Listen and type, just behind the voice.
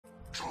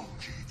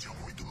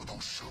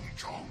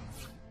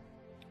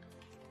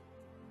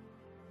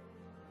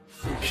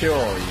Q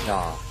一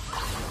下，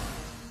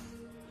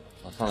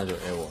上来就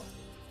A 我。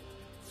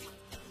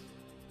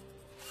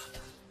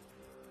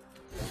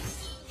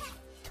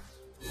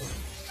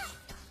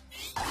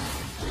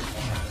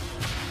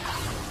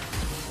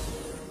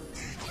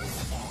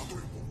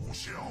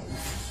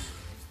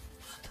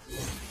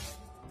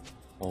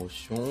好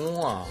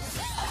凶啊！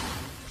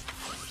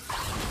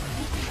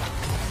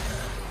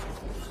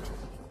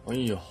哎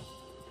呦，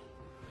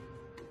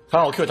还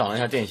好我 Q 挡了一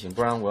下电刑，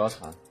不然我要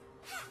惨。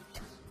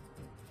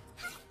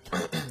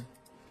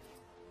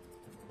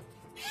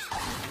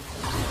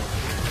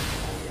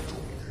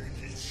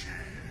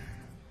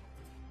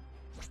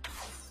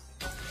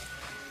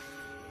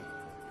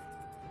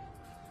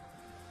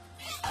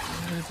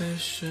被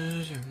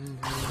时间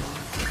不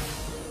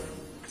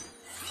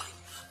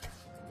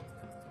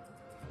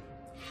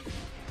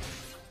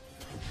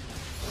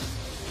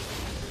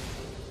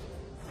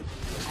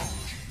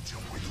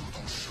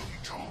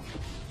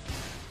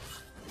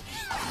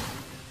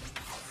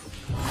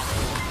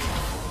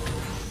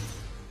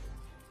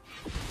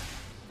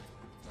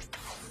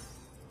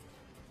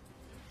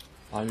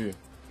发育，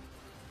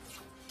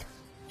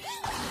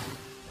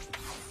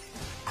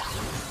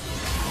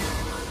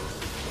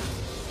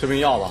这边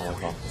要吧，我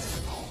操！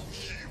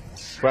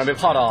不然被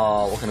泡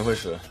到，我可能会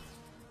死。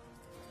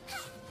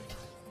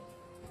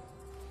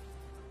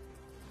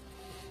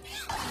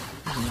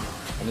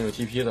反正有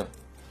TP 的，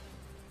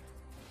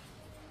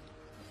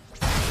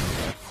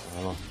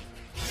完了，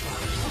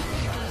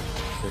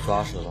被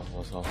抓死了，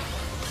我操！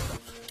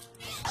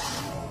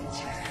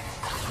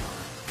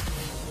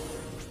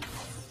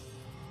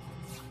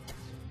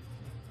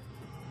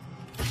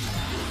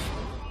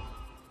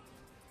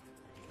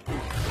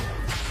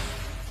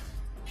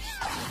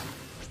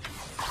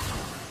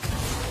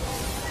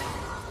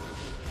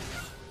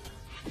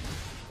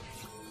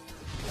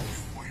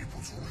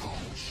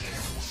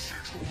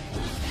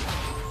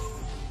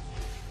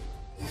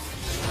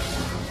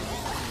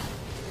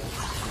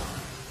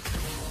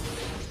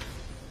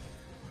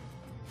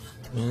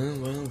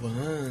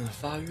稳，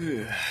发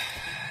育。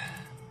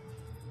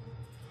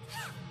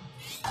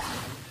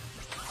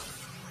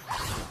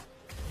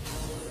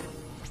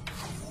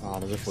妈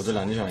的，这辅助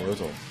两地想游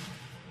走。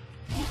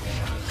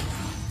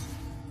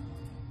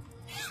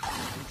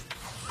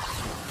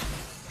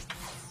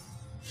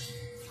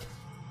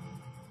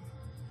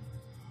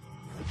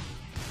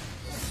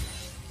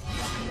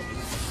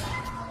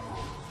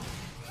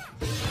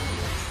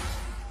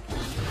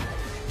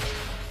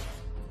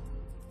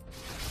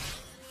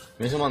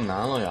没什么难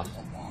了呀，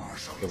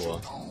对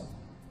不？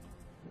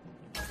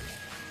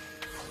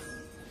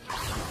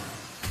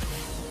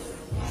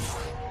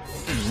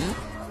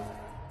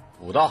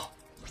补到，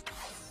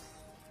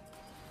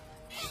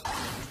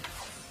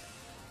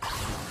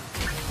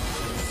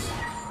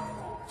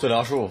治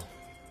疗术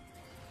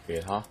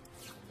给他。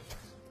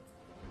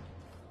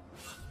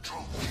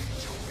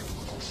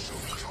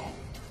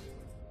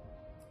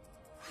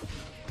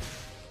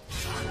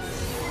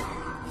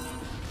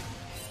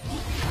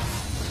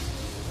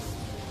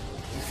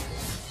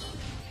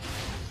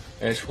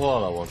哎，错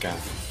了，我干。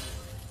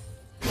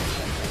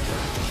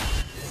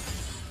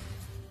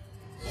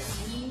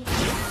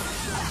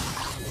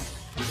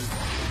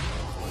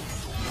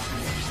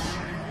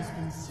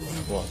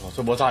我操，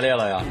这波炸裂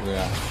了呀，是不是？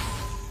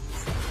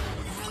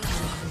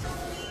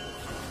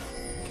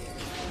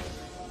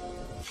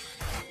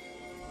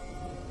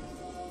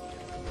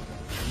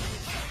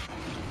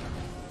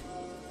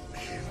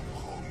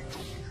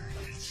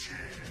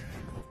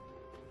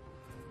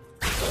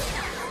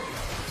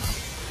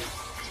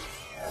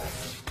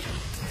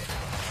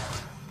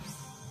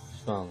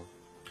算了。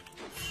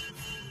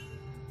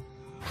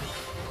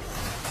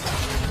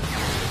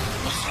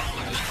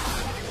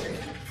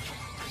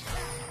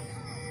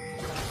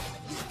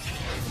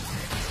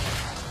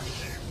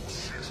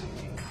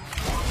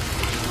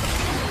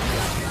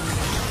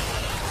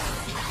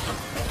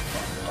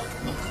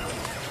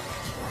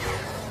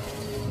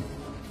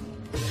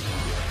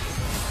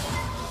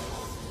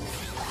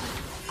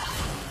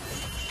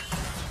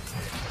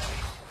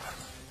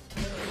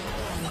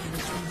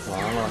完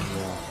了，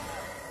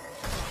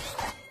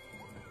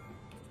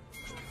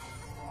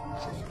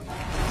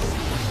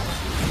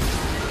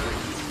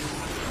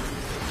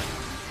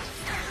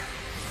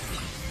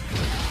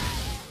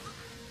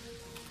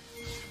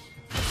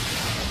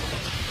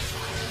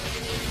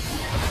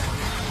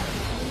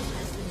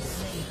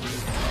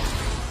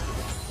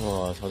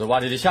我操，这挖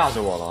地地吓死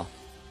我了，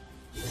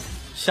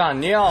吓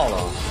尿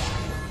了，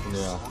兄弟，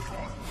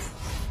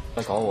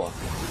在搞我，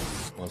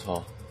我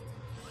操，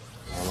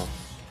完了。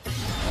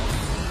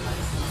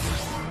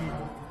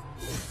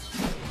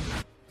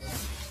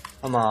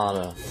他妈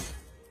的，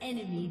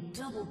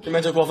对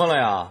面这过分了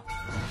呀！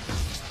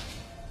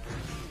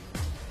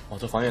哦，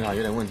这防御塔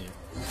有点问题。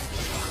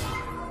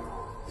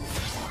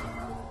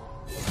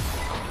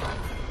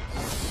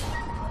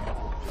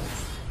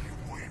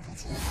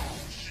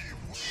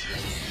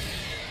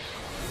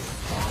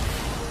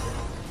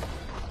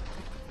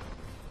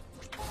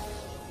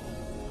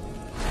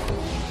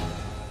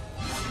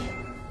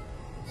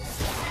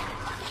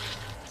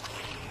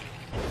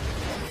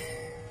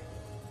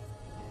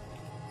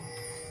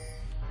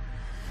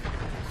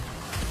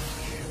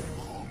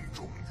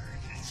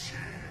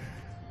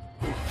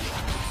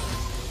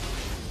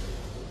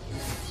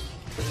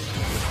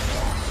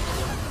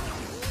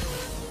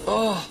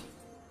啊！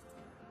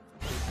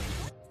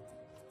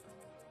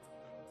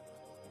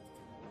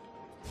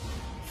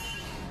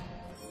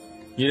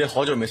你得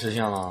好久没吃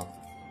线了。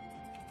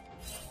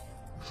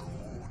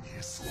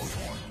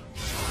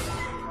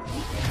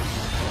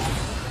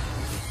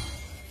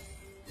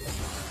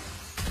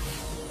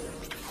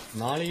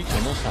哪里这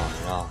么闪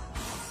呀？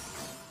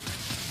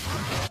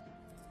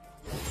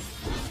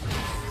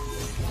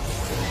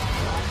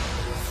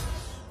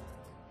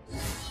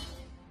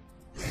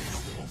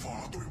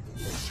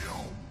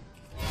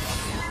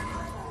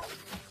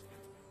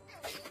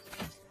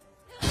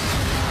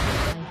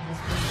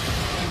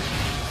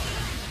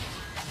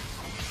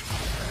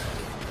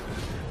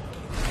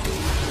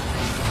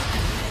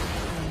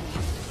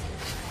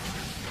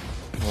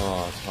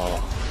我操！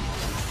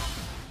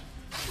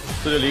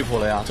这就离谱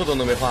了呀，这都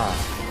能被换。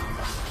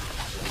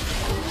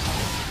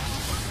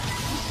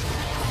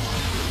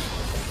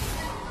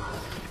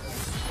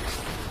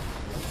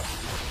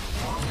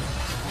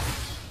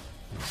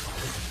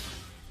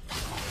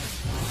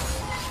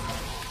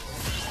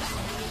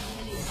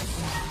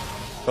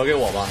交给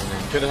我吧，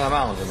你推得太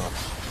慢了，真的。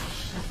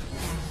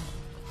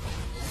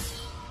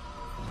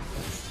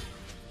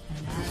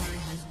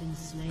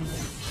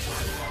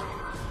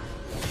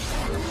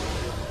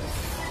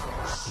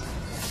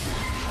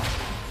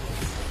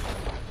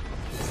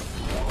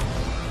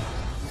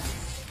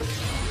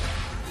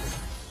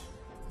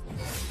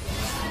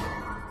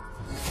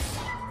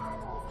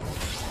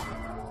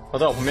他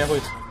在我旁边会，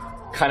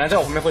凯南在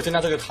我旁边会增加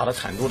这个塔的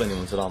产度的，你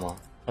们知道吗？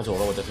他走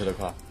了，我再推得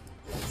快。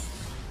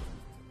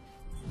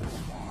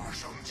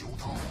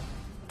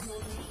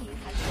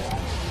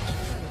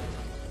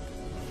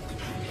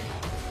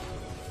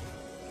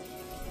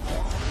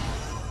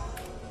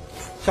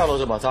下楼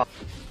这把炸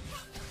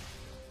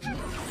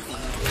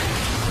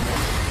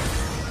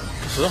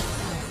10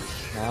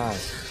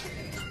 ，nice，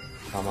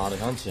 他妈的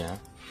想捡，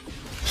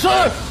是，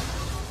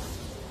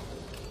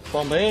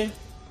放杯。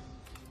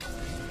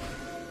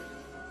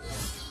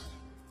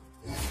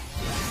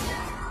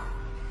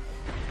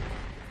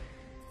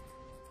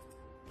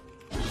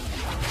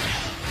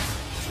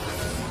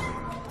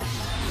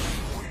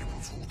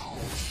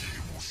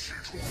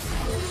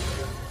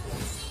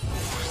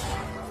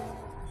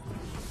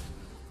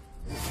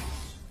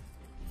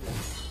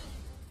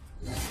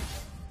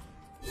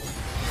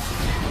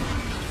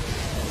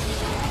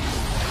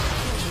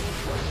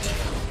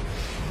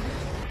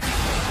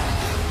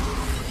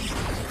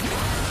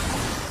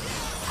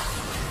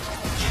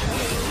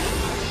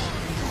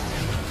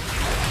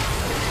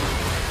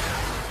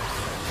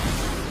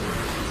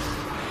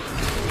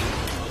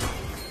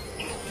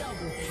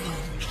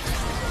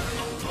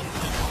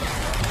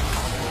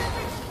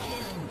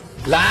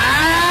来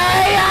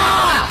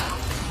呀！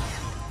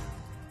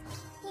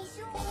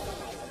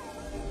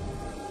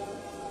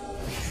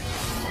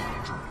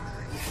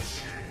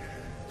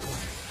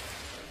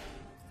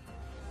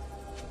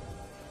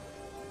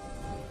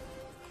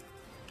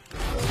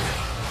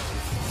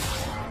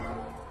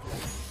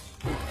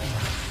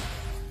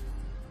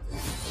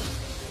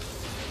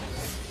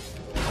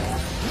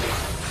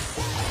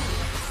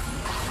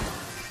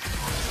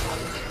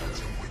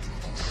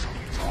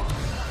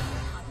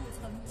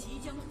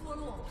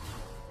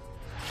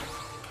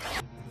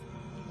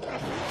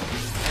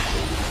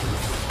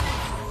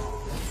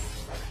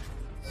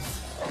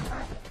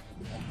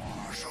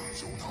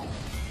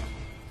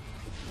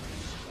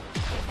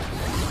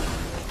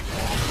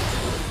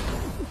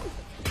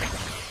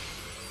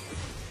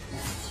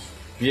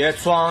别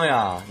装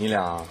呀，你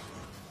俩！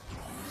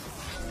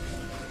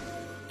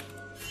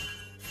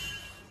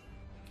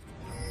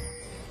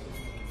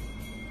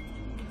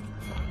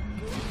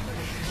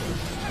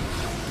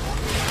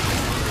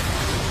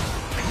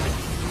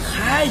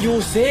还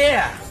有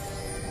谁？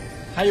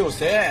还有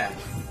谁？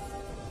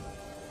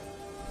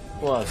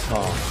我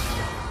操！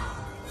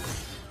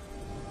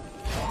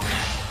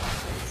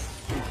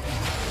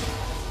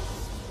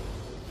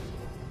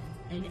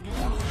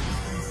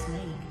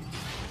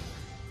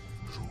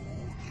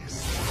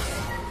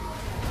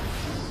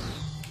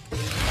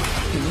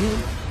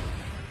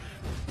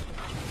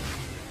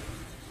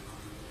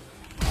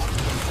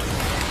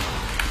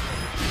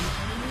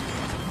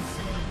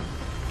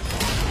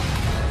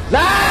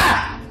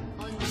来，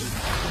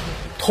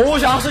投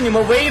降是你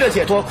们唯一的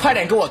解脱，快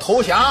点给我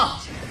投降！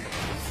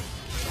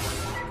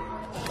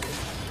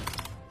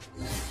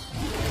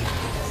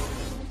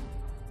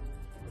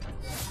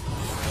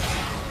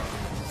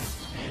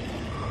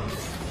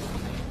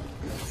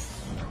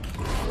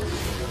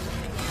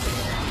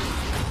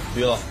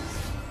晕了。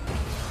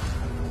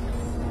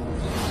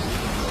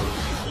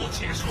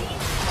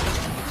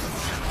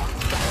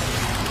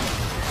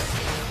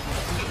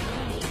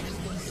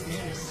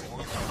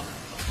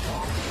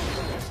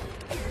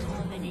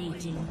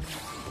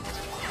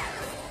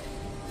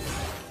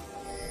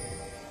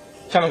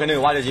下面肯定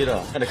有挖掘机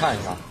的，还得看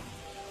一下，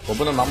我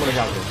不能盲目的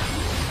下去，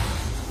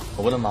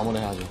我不能盲目的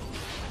下去。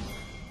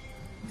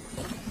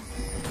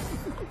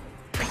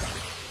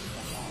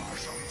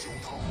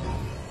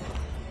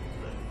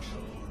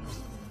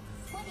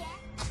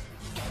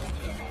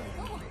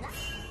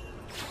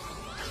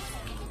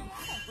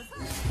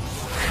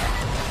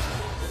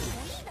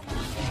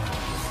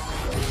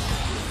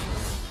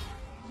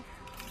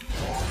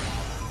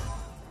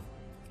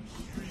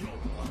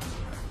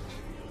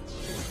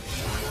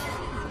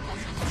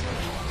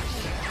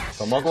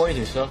小猫跟我一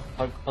起吃，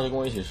他是跟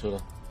我一起吃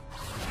的。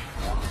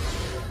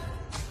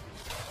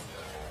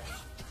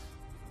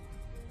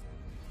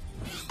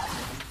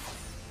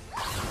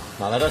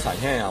哪来的闪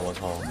现呀！我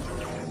操！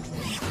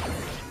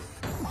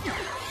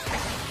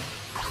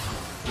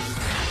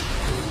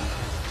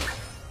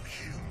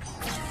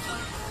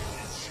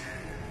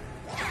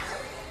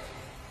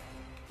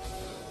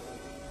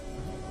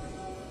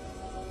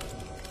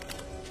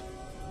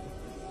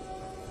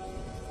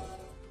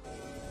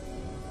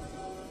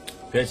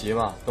别急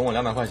吧，等我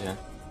200块钱。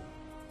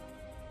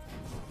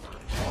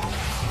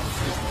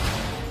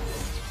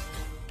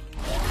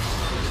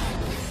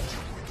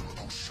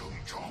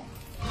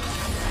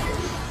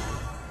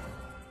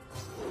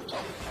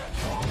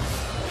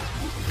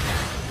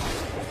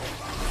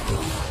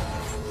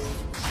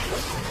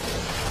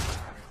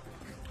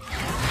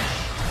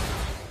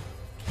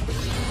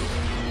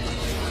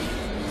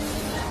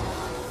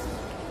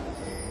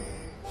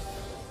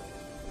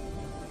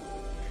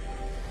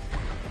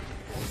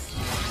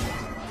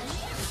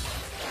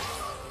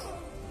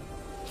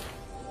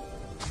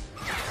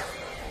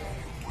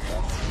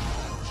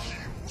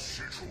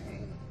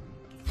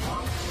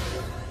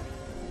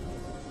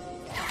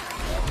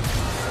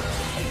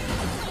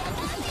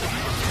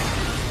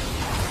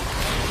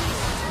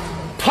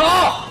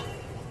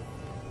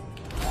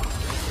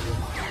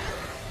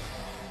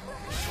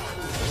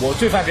我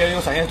最烦别人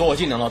用闪现躲我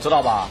技能了，知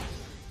道吧？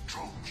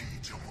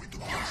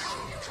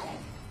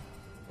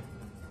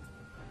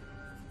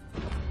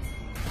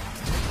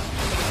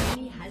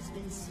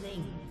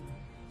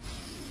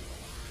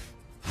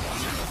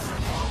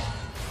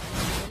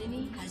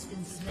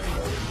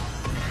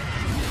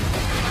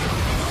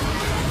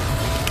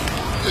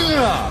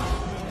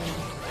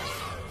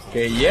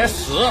给爷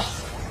死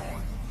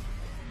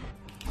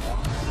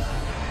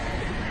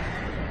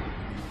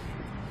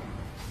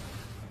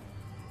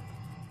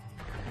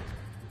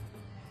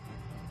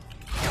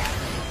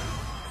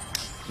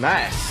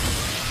！Nice，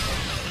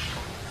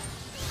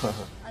 呵呵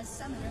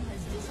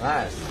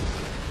 ，Nice。